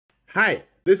Hi,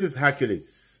 this is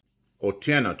Hercules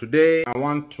Otieno. Today I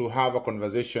want to have a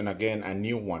conversation again, a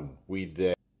new one with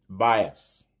the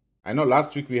buyers. I know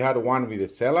last week we had one with the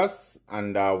sellers,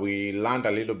 and we learned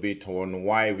a little bit on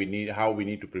how we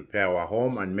need to prepare our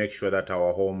home and make sure that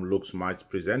our home looks much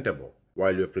presentable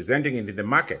while we're presenting it in the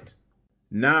market.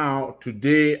 Now,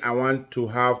 today I want to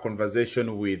have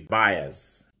conversation with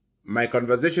buyers. My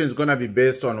conversation is going to be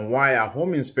based on why a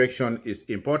home inspection is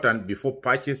important before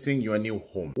purchasing your new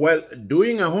home. Well,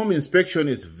 doing a home inspection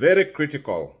is very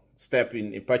critical step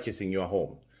in purchasing your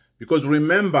home. Because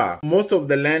remember, most of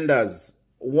the lenders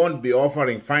won't be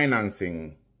offering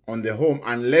financing on the home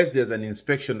unless there's an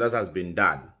inspection that has been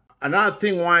done. Another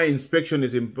thing why inspection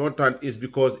is important is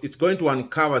because it's going to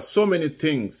uncover so many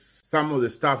things, some of the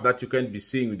stuff that you can't be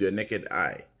seeing with your naked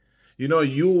eye. You know,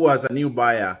 you as a new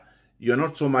buyer, you're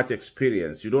not so much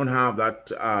experienced. You don't have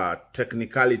that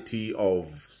technicality of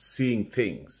seeing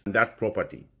things in that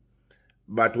property.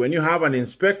 But when you have an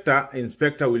inspector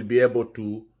will be able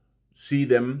to see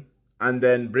them and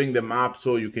then bring them up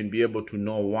so you can be able to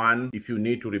know, one, if you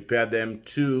need to repair them,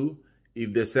 two,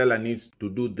 if the seller needs to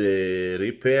do the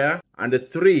repair, and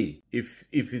three, if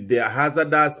they are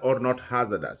hazardous or not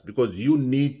hazardous, because you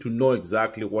need to know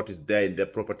exactly what is there in the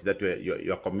property that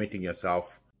you're committing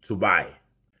yourself to buy.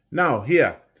 Now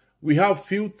here, we have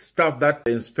few stuff that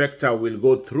the inspector will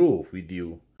go through with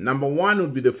you. Number one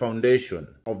would be the foundation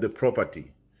of the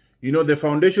property. You know, the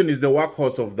foundation is the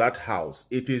workhorse of that house.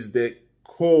 It is the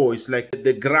core, it's like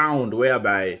the ground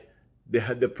whereby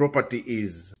the property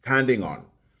is standing on.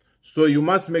 So you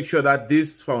must make sure that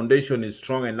this foundation is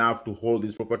strong enough to hold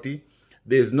this property.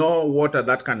 There's no water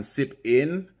that can seep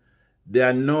in. There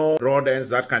are no rod ends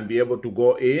that can be able to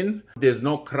go in. There's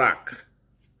no crack.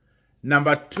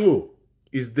 Number two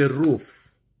is the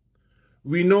roof.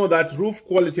 We know that roof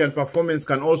quality and performance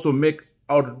can also make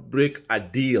or break a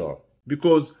deal,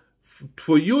 because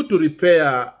for you to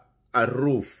repair a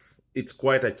roof, it's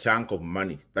quite a chunk of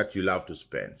money that you'll have to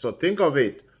spend. So think of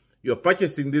it. You're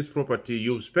purchasing this property,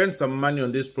 you've spent some money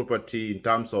on this property in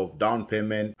terms of down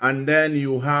payment, and then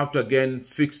you have to again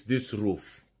fix this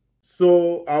roof.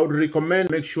 So I would recommend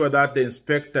make sure that the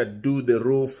inspector do the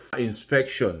roof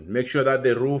inspection. Make sure that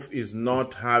the roof is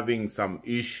not having some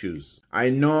issues.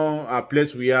 I know a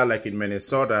place we are, like in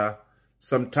Minnesota,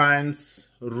 sometimes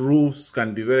roofs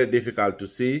can be very difficult to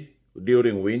see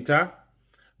during winter.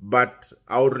 But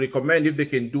I would recommend if they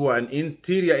can do an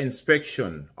interior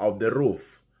inspection of the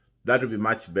roof, that would be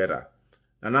much better.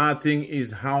 Another thing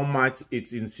is how much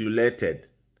it's insulated,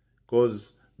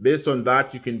 because based on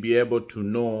that you can be able to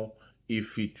know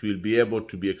if it will be able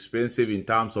to be expensive in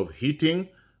terms of heating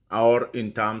or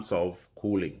in terms of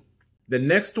cooling. The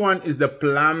next one is the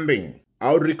plumbing.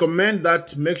 I would recommend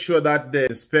that make sure that the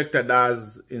inspector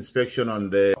does inspection on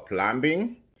the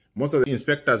plumbing. Most of the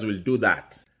inspectors will do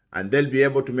that, and they'll be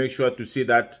able to make sure to see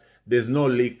that there's no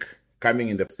leak coming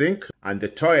in the sink and the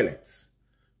toilets,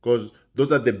 because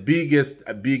those are the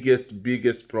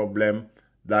biggest problem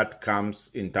that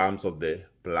comes in terms of the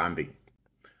plumbing.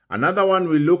 Another one,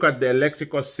 we look at the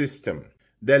electrical system.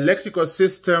 The electrical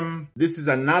system, this is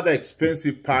another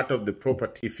expensive part of the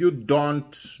property. If you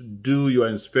don't do your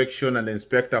inspection and the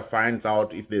inspector finds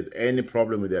out if there's any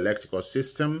problem with the electrical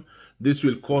system, this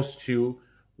will cost you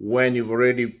when you've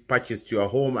already purchased your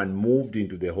home and moved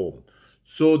into the home.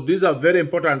 So these are very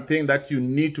important things that you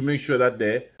need to make sure that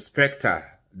the inspector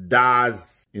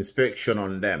does inspection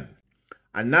on them.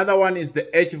 Another one is the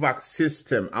HVAC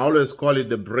system. I always call it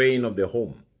the brain of the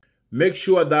home. Make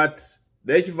sure that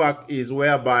the HVAC is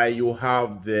whereby you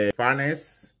have the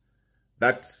furnace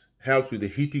that helps with the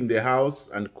heating the house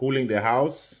and cooling the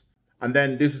house. And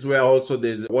then this is where also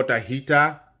there's a water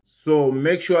heater. So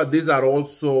make sure these are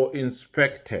also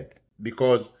inspected,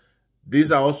 because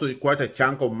these are also quite a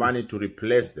chunk of money to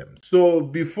replace them. So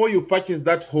before you purchase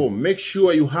that home, make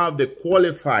sure you have the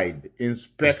qualified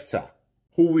inspector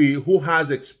who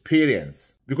has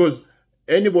experience, because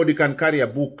anybody can carry a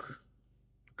book,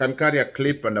 can carry a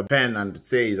clip and a pen and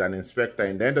say he's an inspector.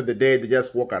 In the end of the day, they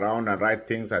just walk around and write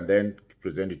things and then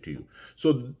present it to you.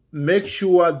 So make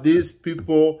sure these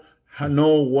people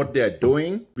know what they're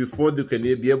doing before they can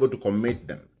be able to commit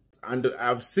them. And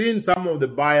I've seen some of the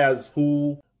buyers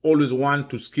who always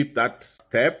want to skip that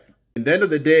step. In the end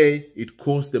of the day, it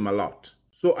costs them a lot.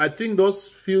 So I think those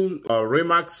few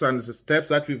remarks and steps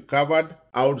that we've covered,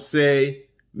 I would say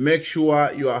make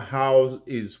sure your house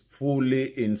is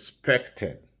fully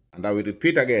inspected. And I will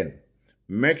repeat again,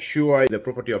 make sure the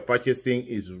property you're purchasing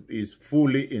is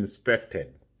fully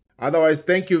inspected. Otherwise,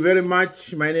 thank you very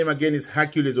much. My name again is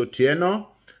Hercules Otieno.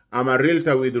 I'm a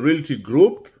realtor with Realty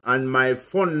Group, and my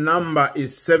phone number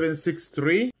is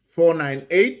 763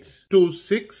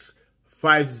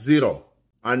 498-2650.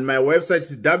 And my website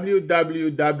is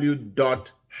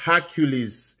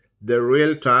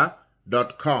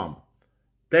www.herculestherealtor.com.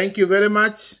 Thank you very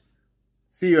much.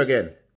 See you again.